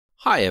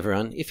Hi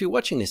everyone, if you're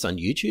watching this on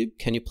YouTube,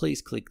 can you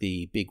please click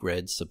the big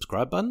red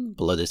subscribe button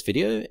below this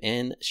video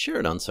and share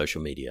it on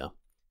social media.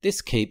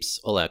 This keeps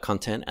all our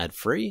content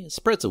ad-free,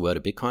 spreads the word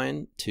of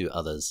Bitcoin to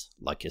others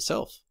like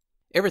yourself.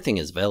 Everything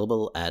is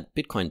available at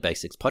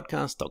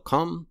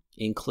bitcoinbasicspodcast.com,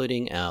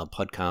 including our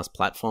podcast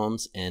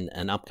platforms and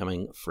an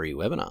upcoming free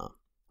webinar.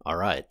 All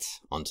right,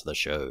 on to the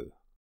show.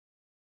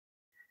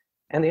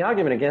 And the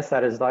argument against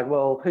that is like,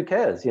 well, who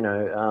cares?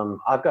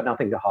 I've got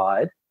nothing to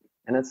hide.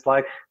 And it's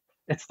like,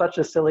 it's such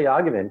a silly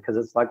argument because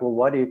it's like, well,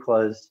 why do you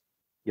close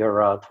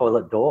your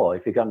toilet door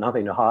if you've got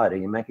nothing to hide? Are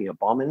you making a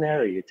bomb in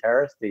there? Are you a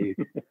terrorist? Are you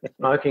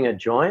smoking a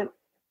joint?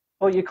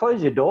 Well, you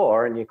close your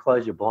door and you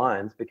close your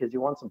blinds because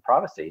you want some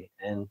privacy.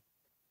 And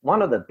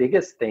one of the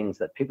biggest things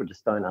that people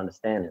just don't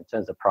understand in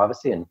terms of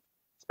privacy, and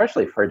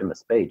especially freedom of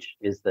speech,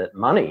 is that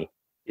money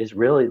is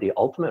really the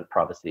ultimate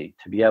privacy,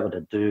 to be able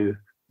to do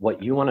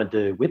what you want to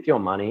do with your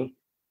money,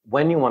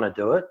 when you want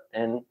to do it,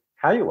 and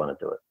how you want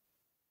to do it.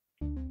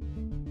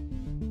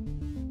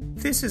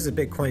 This is the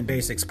Bitcoin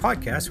Basics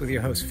podcast with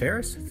your host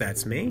Ferris,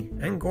 that's me,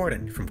 and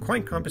Gordon from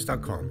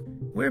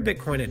CoinCompass.com. We're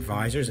Bitcoin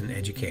advisors and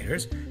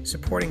educators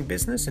supporting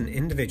business and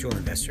individual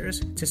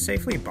investors to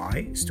safely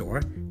buy,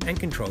 store, and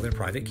control their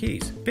private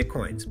keys,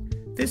 Bitcoins.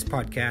 This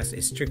podcast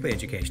is strictly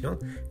educational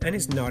and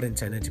is not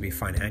intended to be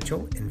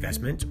financial,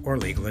 investment, or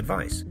legal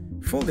advice.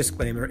 Full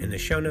disclaimer in the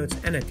show notes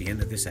and at the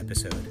end of this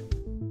episode.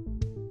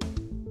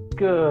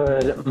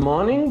 Good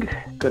morning,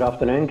 good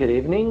afternoon, good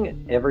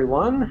evening,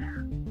 everyone.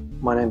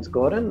 My name's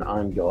Gordon.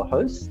 I'm your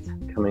host,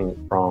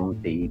 coming from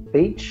the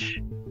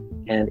beach,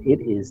 and it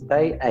is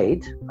day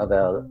 8 of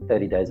our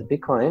 30 Days of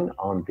Bitcoin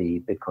on the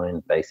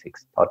Bitcoin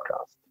Basics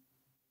podcast.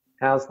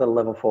 How's the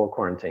level 4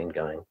 quarantine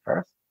going,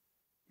 Ferris?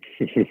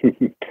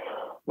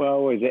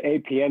 Well, is it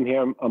 8 p.m.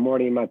 here? I'm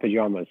already in my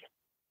pajamas.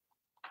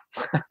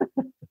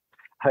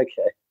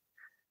 Okay.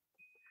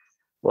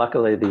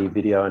 Luckily, the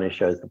video only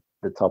shows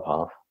the top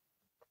half.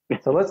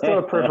 So let's do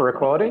a proof of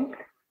recording.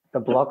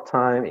 The block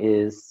time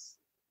is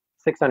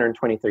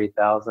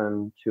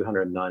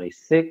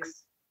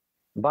 623,296.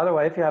 By the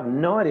way, if you have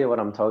no idea what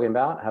I'm talking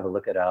about, have a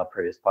look at our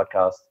previous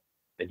podcast,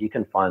 but you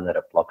can find that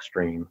at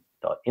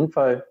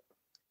blockstream.info.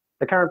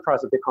 The current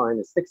price of Bitcoin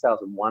is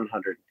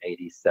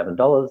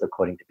 $6,187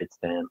 according to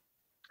Bitstamp.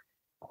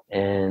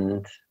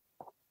 And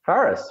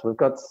Faris, we've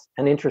got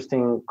an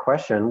interesting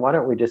question. Why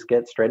don't we just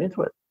get straight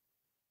into it?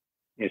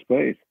 Yes,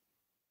 please.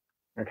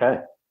 Okay.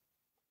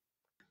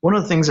 One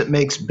of the things that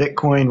makes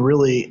Bitcoin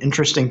really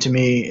interesting to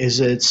me is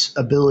its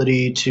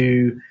ability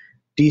to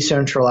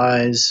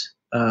decentralize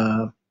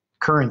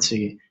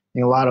currency. A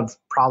lot of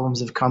problems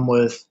have come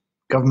with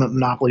government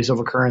monopolies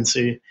over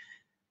currency,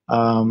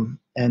 and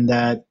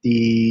that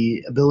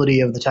the ability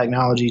of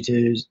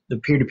the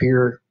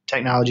peer-to-peer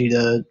technology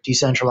to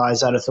decentralize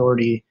that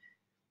authority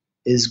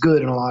is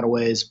good in a lot of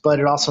ways,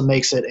 but it also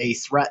makes it a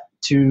threat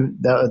to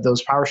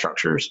those power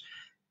structures.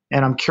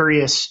 And I'm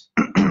curious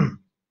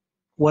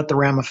what the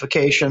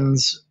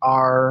ramifications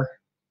are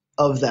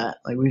of that.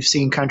 Like, we've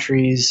seen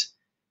countries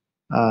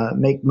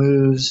make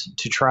moves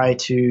to try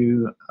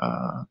to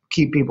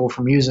keep people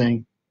from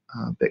using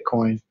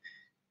Bitcoin.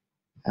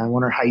 I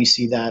wonder how you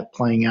see that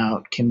playing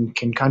out. Can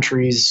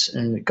countries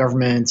and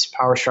governments,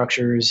 power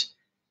structures,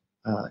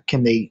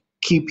 can they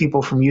keep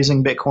people from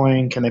using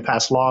Bitcoin? Can they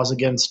pass laws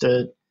against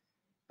it?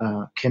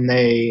 Can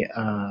they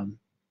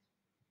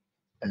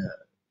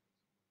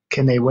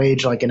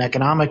wage like an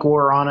economic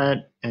war on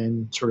it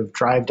and sort of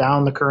drive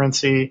down the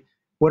currency?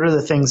 What are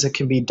the things that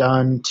can be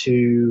done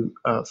to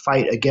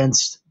fight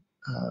against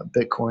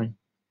Bitcoin?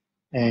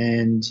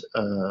 And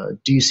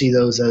do you see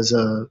those as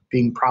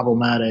being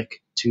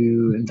problematic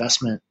to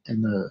investment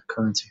in the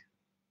currency?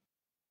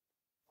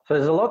 So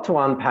there's a lot to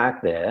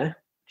unpack there.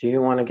 Do you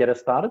want to get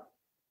us started?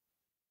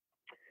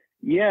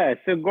 Yeah,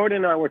 so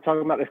Gordon and I were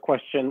talking about this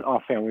question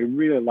offhand. We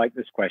really like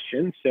this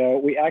question. So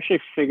we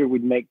actually figured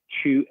we'd make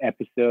 2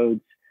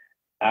 episodes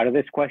out of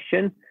this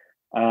question.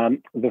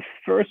 The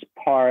first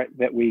part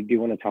that we do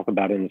want to talk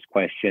about in this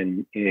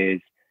question is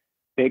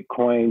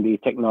Bitcoin, the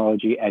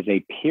technology, as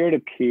a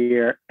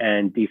peer-to-peer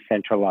and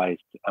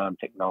decentralized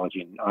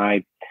technology. And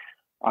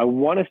I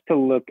want us to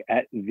look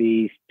at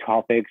these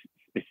topics,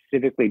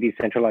 specifically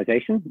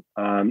decentralization.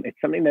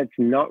 It's something that's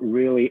not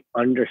really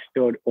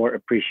understood or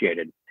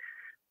appreciated.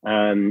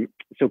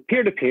 So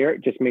peer-to-peer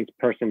just means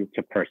person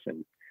to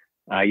person.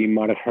 You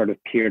might have heard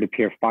of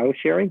peer-to-peer file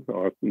sharing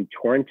or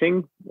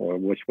torrenting, or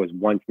which was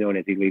once known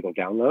as illegal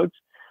downloads.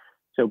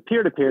 So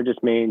peer-to-peer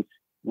just means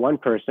one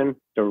person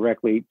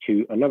directly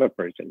to another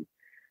person.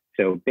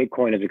 So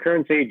Bitcoin as a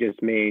currency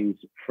just means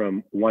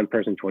from one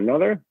person to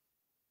another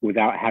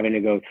without having to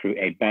go through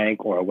a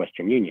bank or a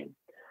Western Union.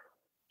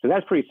 So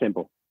that's pretty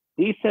simple.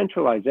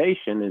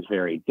 Decentralization is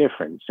very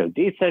different. So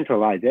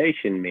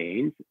decentralization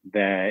means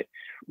that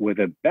with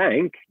a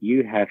bank,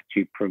 you have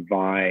to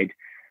provide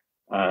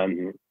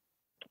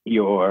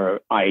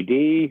your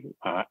ID,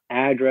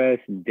 address,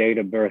 date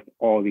of birth,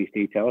 all these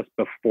details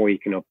before you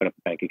can open up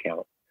a bank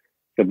account.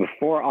 So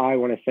before I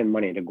want to send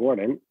money to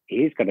Gordon,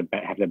 he's got to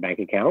have the bank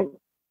account.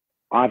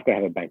 I've got to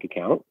have a bank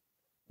account.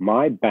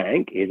 My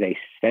bank is a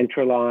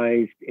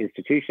centralized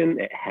institution.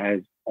 It has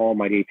all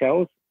my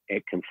details.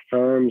 It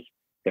confirms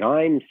that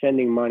I'm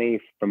sending money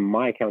from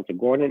my account to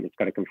Gordon. It's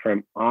got to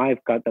confirm I've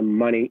got the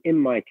money in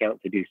my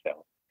account to do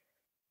so.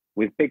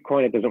 With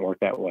Bitcoin, it doesn't work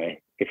that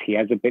way. If he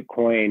has a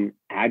Bitcoin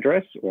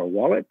address or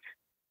wallet,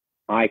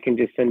 I can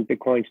just send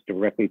Bitcoins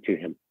directly to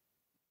him.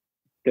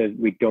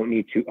 We don't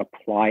need to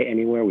apply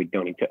anywhere. We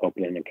don't need to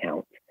open an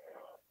account.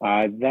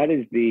 That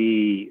is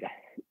the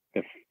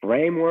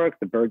framework,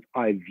 the bird's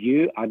eye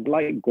view. I'd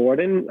like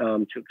Gordon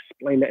to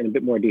explain that in a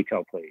bit more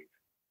detail, please.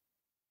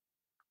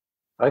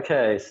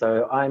 Okay,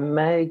 so I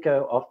may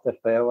go off the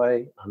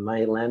fairway. I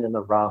may land in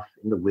the rough,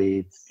 in the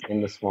weeds,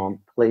 in the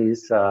swamp.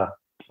 Please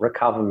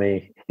recover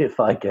me if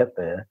I get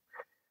there.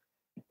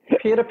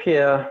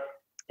 Peer-to-peer,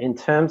 in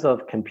terms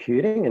of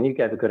computing, and you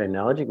gave a good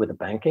analogy with the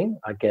banking,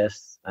 I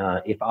guess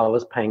if I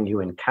was paying you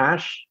in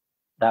cash,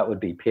 that would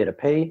be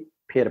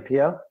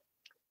peer-to-peer.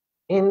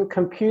 In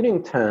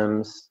computing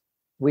terms,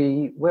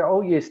 we're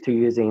all used to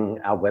using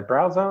our web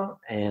browser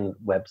and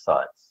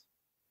websites.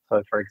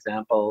 So for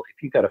example,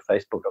 if you go to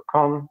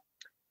facebook.com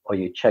or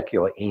you check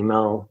your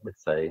email with,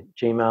 say,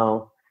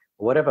 Gmail,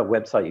 or whatever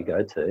website you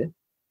go to,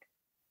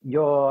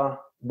 your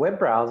web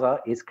browser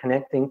is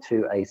connecting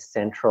to a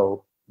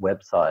central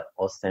website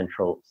or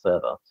central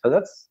server. So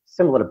that's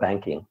similar to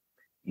banking.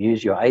 You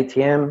use your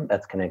ATM,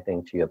 that's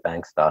connecting to your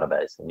bank's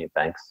database and your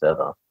bank's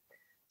server.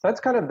 So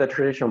that's kind of the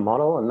traditional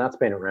model, and that's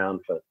been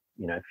around for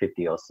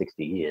 50 or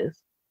 60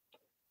 years.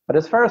 But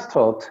as Ferris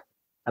talked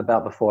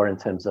about before in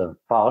terms of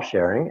file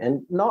sharing,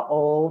 and not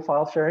all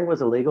file sharing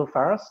was illegal,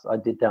 Ferris. I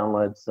did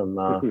download some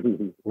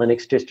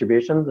Linux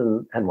distributions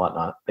and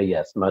whatnot, but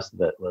yes, most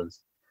of it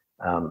was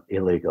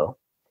illegal.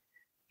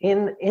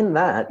 In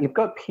that, you've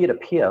got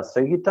peer-to-peer, so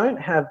you don't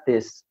have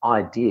this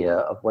idea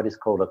of what is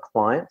called a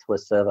client to a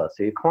server.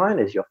 So your client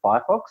is your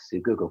Firefox,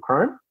 your Google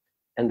Chrome,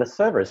 and the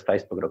server is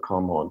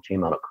facebook.com or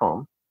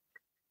gmail.com.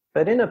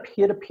 But in a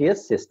peer-to-peer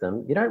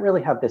system, you don't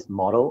really have this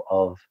model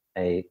of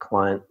a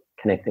client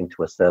connecting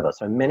to a server.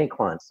 So many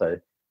clients, so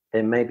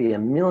there may be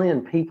 1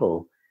 million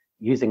people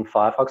using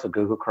Firefox or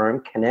Google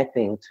Chrome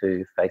connecting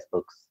to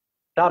Facebook's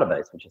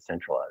database, which is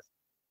centralized.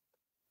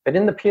 But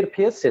in the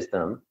peer-to-peer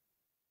system,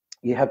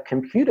 you have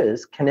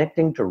computers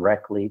connecting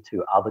directly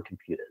to other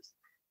computers.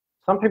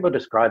 Some people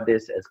describe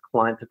this as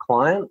client to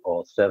client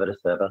or server to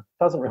server. It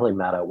doesn't really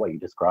matter what you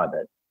describe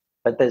it.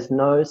 But there's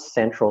no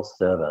central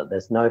server.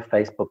 There's no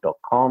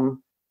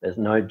facebook.com, there's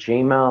no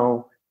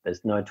Gmail,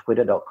 there's no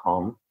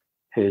twitter.com,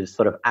 who's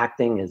sort of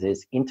acting as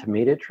this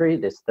intermediary,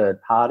 this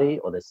third party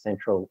or this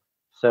central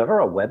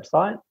server or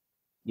website.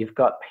 You've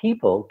got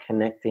people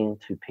connecting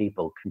to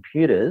people,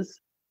 computers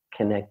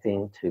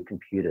connecting to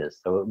computers.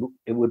 So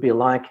it would be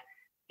like,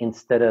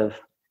 instead of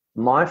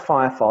my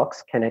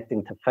Firefox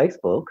connecting to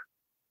Facebook,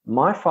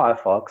 my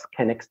Firefox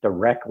connects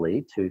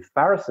directly to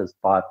Ferris's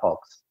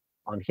Firefox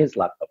on his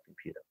laptop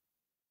computer.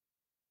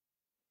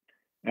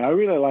 I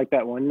really like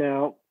that one.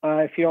 Now,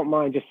 if you don't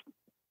mind, just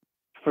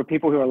for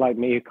people who are like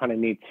me, who kind of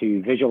need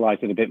to visualize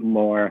it a bit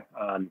more.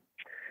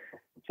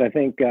 So I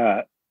think,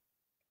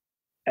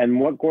 and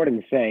what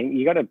Gordon's saying,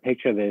 you got to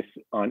picture this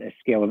on a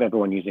scale of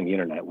everyone using the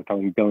internet. We're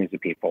talking billions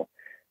of people.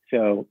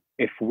 So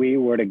if we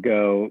were to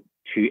go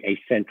to a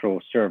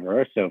central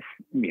server, so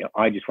if,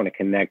 I just want to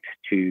connect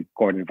to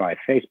Gordon via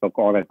Facebook,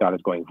 all that data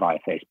is going via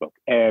Facebook.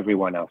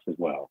 Everyone else as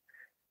well.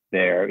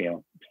 There,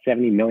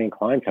 70 million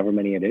clients, however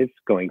many it is,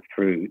 going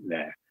through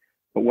there.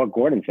 But what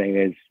Gordon's saying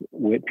is,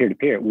 with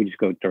peer-to-peer, we just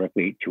go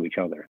directly to each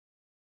other.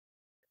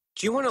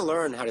 Do you want to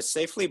learn how to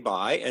safely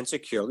buy and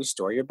securely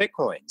store your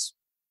Bitcoins?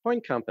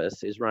 Coin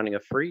Compass is running a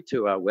free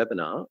 2-hour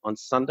webinar on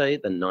Sunday,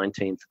 the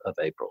 19th of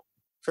April.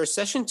 For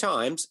session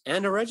times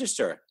and to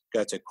register,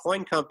 go to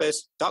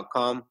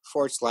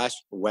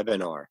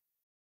coincompass.com/webinar.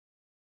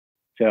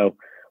 So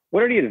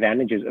what are the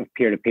advantages of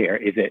peer-to-peer?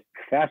 Is it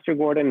faster,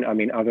 Gordon? I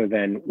mean, other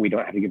than we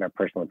don't have to give our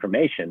personal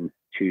information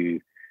to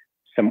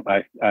some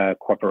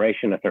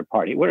corporation, a third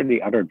party. What are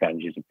the other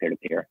advantages of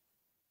peer-to-peer?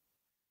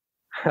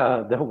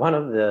 One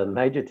of the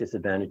major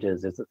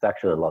disadvantages is it's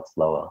actually a lot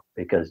slower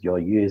because you're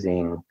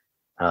using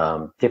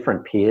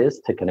different peers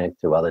to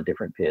connect to other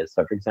different peers.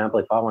 So for example,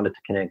 if I wanted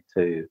to connect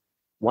to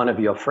one of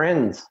your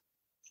friends'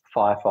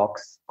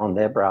 Firefox on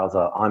their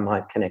browser, I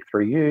might connect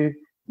through you,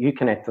 you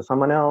connect to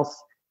someone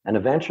else, and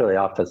eventually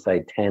after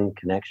say 10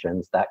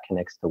 connections, that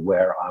connects to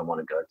where I want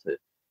to go to.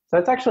 So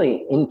it's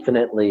actually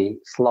infinitely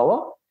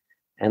slower.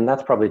 And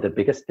that's probably the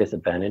biggest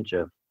disadvantage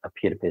of a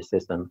peer-to-peer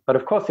system. But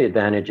of course, the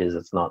advantage is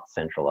it's not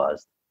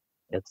centralized.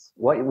 It's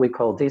what we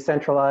call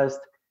decentralized.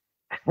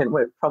 And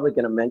we're probably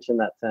going to mention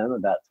that term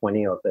about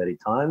 20 or 30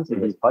 times in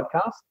this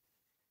podcast.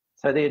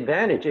 So the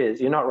advantage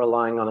is you're not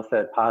relying on a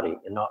third party.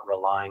 You're not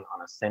relying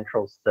on a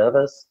central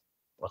service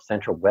or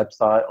central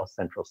website or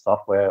central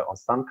software or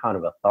some kind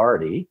of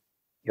authority.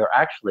 You're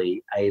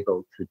actually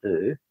able to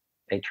do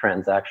a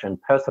transaction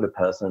person to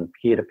person,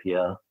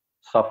 peer-to-peer,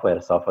 software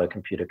to software,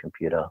 computer to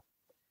computer.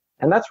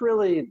 And that's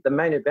really the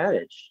main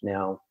advantage.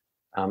 Now,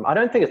 I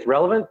don't think it's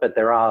relevant, but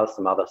there are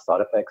some other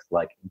side effects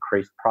like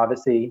increased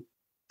privacy.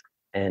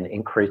 and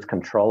increased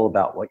control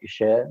about what you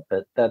share.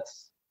 But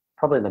that's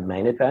probably the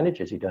main advantage,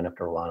 is you don't have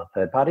to rely on a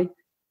third party.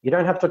 You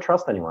don't have to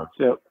trust anyone.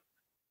 So,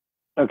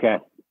 okay.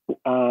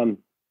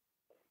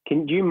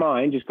 Do you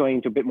mind just going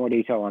into a bit more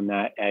detail on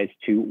that as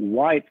to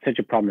why it's such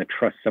a problem to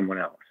trust someone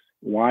else?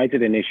 Why is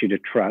it an issue to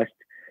trust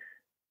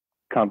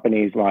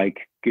companies like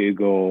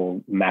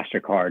Google,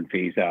 MasterCard,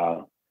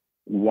 Visa?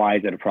 Why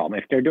is it a problem?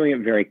 If they're doing it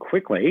very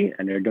quickly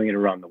and they're doing it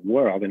around the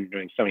world and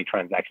doing so many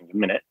transactions a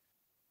minute,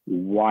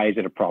 why is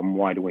it a problem?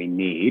 Why do we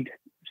need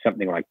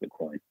something like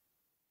Bitcoin?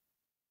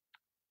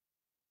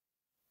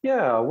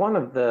 Yeah, one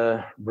of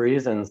the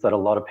reasons that a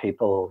lot of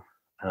people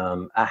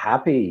are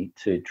happy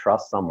to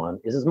trust someone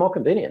is it's more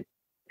convenient.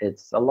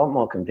 It's a lot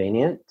more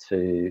convenient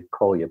to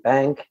call your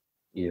bank,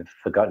 you've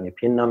forgotten your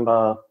PIN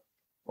number,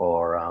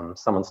 or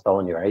someone's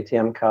stolen your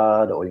ATM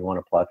card, or you want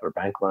to apply for a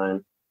bank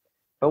loan.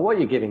 But what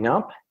you're giving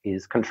up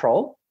is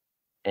control,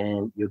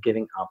 and you're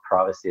giving up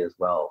privacy as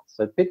well.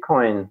 So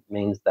Bitcoin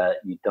means that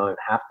you don't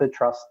have to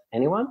trust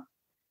anyone.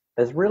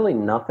 There's really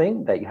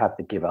nothing that you have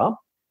to give up.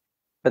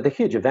 But the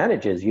huge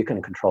advantage is you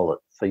can control it.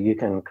 So you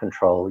can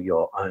control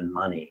your own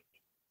money.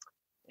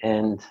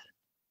 And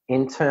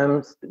in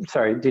terms,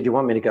 sorry, did you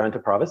want me to go into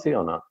privacy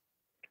or not?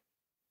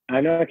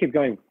 I know, I keep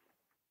going.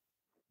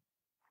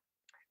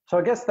 So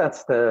I guess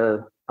that's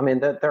there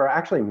are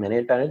actually many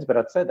advantages, but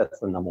I'd say that's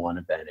the number one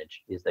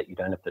advantage, is that you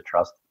don't have to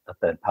trust a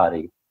third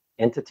party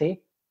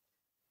entity.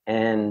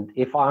 And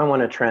if I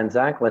want to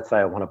transact, let's say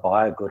I want to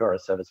buy a good or a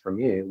service from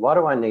you, why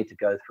do I need to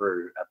go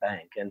through a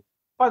bank? And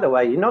by the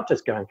way, you're not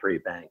just going through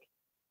your bank.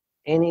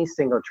 Any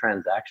single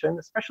transaction,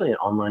 especially an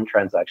online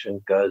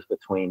transaction, goes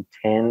between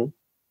 10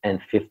 and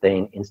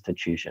 15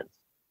 institutions.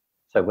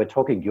 So we're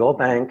talking your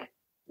bank,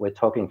 we're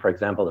talking, for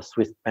example, the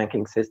Swiss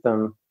banking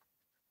system,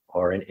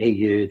 or in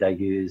EU, they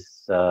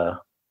use,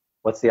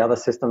 what's the other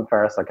system,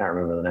 Faris? I can't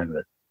remember the name of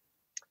it.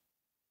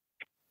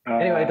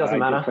 Anyway, it doesn't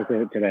matter. I just looked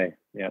at it today,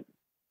 yeah.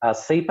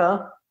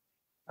 SEPA,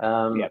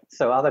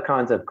 so other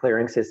kinds of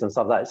clearing systems,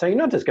 stuff like that. So you're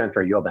not just going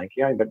through your bank,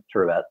 you're going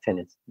through about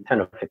 10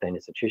 or 15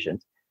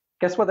 institutions.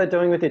 Guess what they're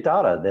doing with your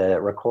data?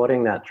 They're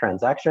recording that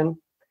transaction.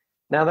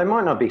 Now, they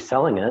might not be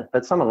selling it,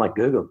 but someone like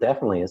Google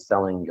definitely is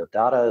selling your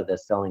data. They're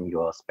selling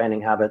your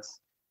spending habits.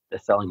 They're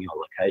selling your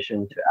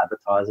location to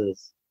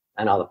advertisers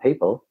and other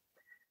people.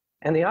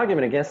 And the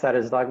argument against that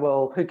is like,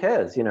 well, who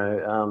cares?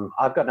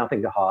 I've got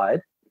nothing to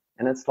hide.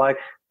 And it's like,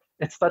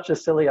 it's such a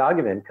silly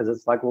argument, because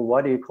it's like, well,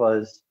 why do you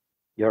close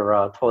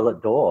your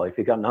toilet door if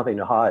you've got nothing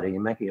to hide? Are you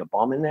making a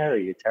bomb in there? Are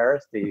you a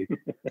terrorist? Are you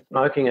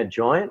smoking a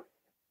joint?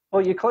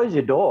 Well, you close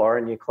your door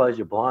and you close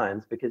your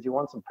blinds because you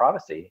want some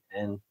privacy.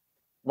 And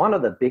one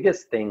of the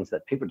biggest things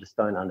that people just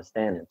don't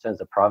understand in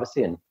terms of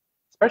privacy, and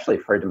especially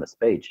freedom of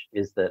speech,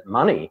 is that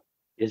money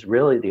is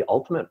really the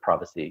ultimate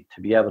privacy,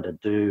 to be able to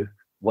do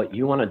what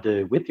you want to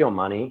do with your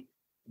money,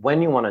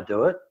 when you want to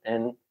do it,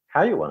 and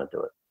how you want to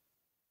do it.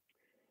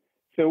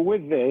 So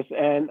with this,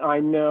 and I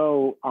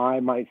know I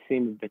might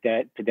seem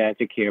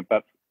pedantic here,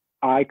 but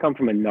I come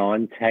from a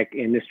non-tech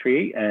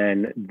industry,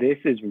 and this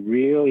is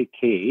really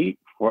key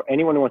for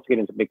anyone who wants to get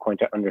into Bitcoin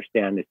to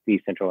understand this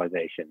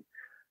decentralization.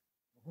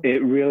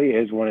 It really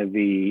is one of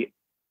the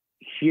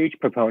huge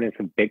proponents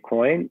of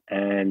Bitcoin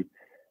and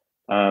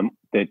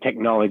the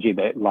technology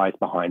that lies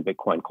behind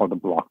Bitcoin, called the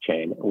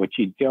blockchain, which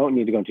you don't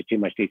need to go into too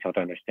much detail to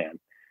understand.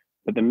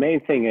 But the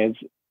main thing is,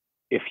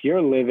 if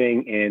you're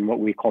living in what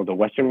we call the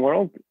Western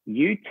world,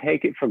 you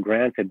take it for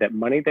granted that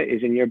money that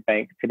is in your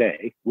bank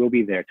today will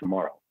be there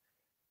tomorrow.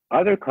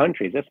 Other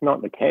countries, that's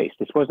not the case.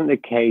 This wasn't the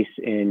case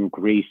in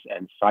Greece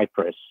and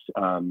Cyprus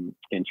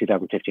in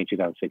 2015,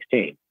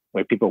 2016,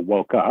 where people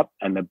woke up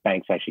and the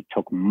banks actually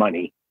took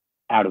money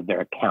out of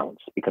their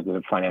accounts because of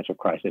the financial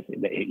crisis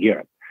in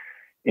Europe.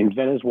 In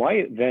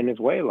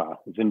Venezuela,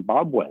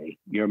 Zimbabwe,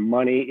 your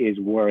money is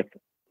worth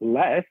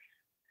less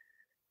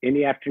in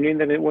the afternoon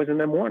than it was in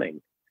the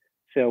morning.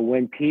 So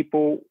when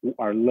people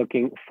are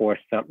looking for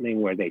something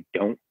where they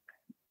don't,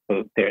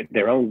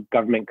 their own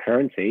government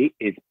currency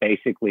is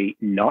basically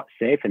not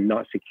safe and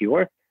not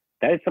secure,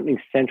 that is something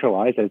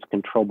centralized that is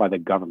controlled by the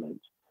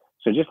government.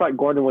 So just like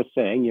Gordon was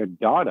saying, your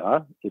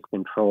data is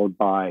controlled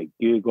by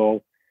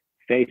Google,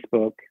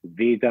 Facebook,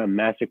 Visa,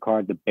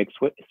 MasterCard, the big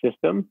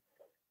system.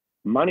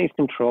 Money is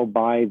controlled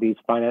by these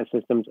finance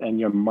systems, and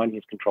your money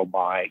is controlled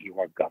by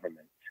your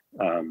government.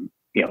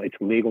 It's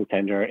legal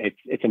tender.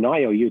 It's an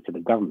IOU to the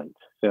government.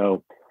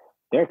 So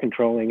they're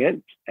controlling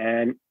it.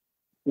 And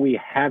we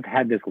have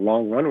had this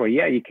long run where,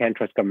 you can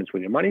trust governments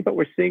with your money, but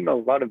we're seeing a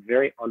lot of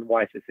very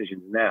unwise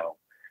decisions now.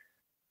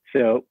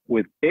 So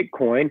with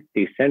Bitcoin,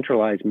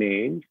 decentralized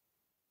means,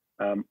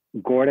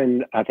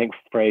 Gordon, I think,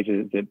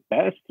 phrases it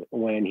best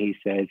when he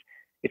says,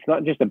 it's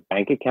not just a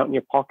bank account in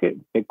your pocket.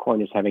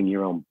 Bitcoin is having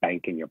your own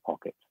bank in your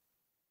pocket.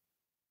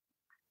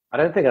 I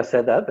don't think I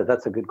said that, but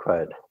that's a good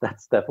quote.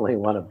 That's definitely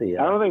one of the...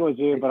 I don't think it was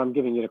you, but I'm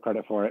giving you the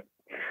credit for it.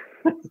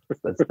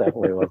 That's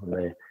definitely wasn't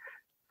me.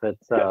 But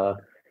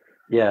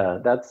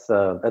that's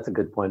a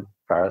good point,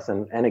 Faris.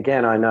 And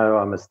again, I know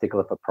I'm a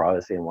stickler for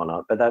privacy and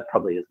whatnot, but that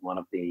probably is one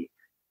of the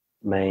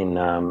main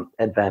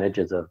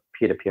advantages of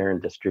peer-to-peer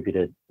and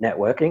distributed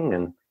networking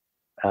and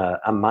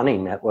a money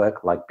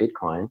network like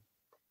Bitcoin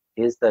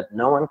is that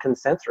no one can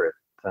censor it.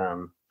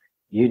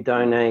 You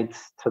donate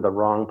to the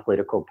wrong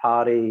political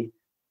party,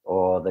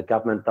 or the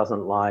government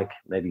doesn't like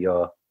maybe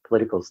your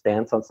political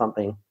stance on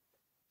something,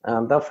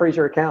 they'll freeze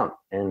your account.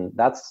 And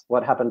that's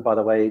what happened, by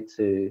the way,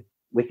 to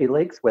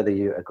WikiLeaks, whether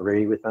you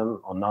agree with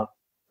them or not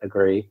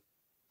agree.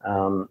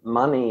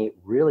 Money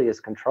really is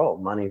control.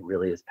 Money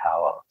really is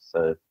power.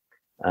 So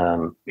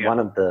one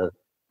of the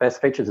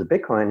best features of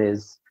Bitcoin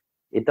is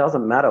it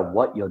doesn't matter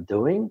what you're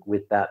doing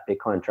with that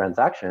Bitcoin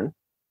transaction,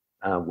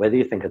 whether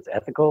you think it's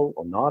ethical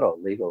or not, or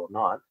legal or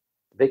not.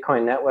 The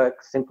Bitcoin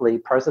network simply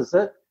processes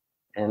it,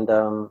 and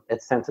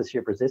it's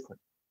censorship resistant.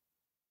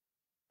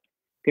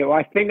 Okay, well,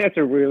 I think that's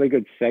a really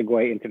good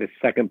segue into the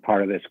second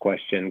part of this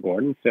question,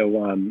 Gordon.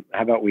 So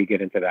how about we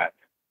get into that?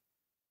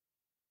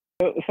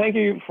 So thank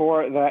you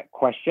for that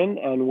question,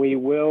 and we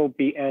will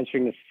be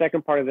answering the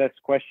second part of this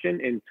question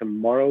in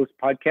tomorrow's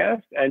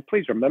podcast. And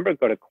please remember,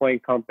 go to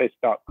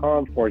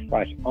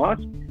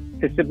coincompass.com/ask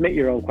to submit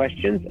your own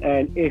questions.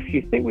 And if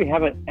you think we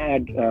haven't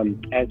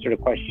answered a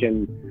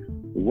question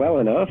well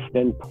enough,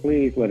 then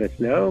please let us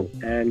know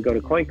and go to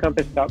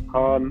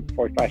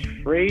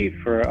coincompass.com/free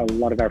for a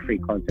lot of our free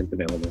content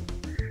available.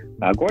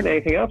 Gordon,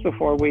 anything else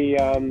before we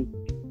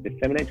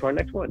disseminate to our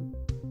next one?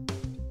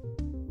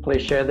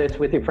 Please share this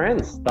with your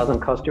friends. Doesn't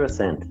cost you a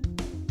cent.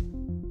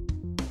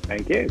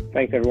 Thank you.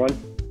 Thanks, everyone.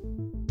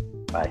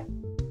 Bye.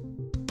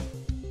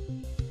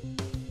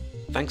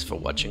 Thanks for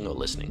watching or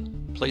listening.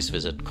 Please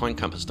visit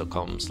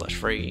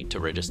coincompass.com/free to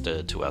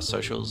register to our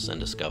socials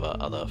and discover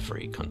other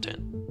free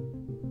content.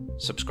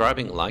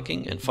 Subscribing,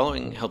 liking, and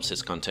following helps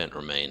this content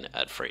remain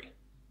ad-free.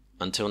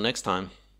 Until next time.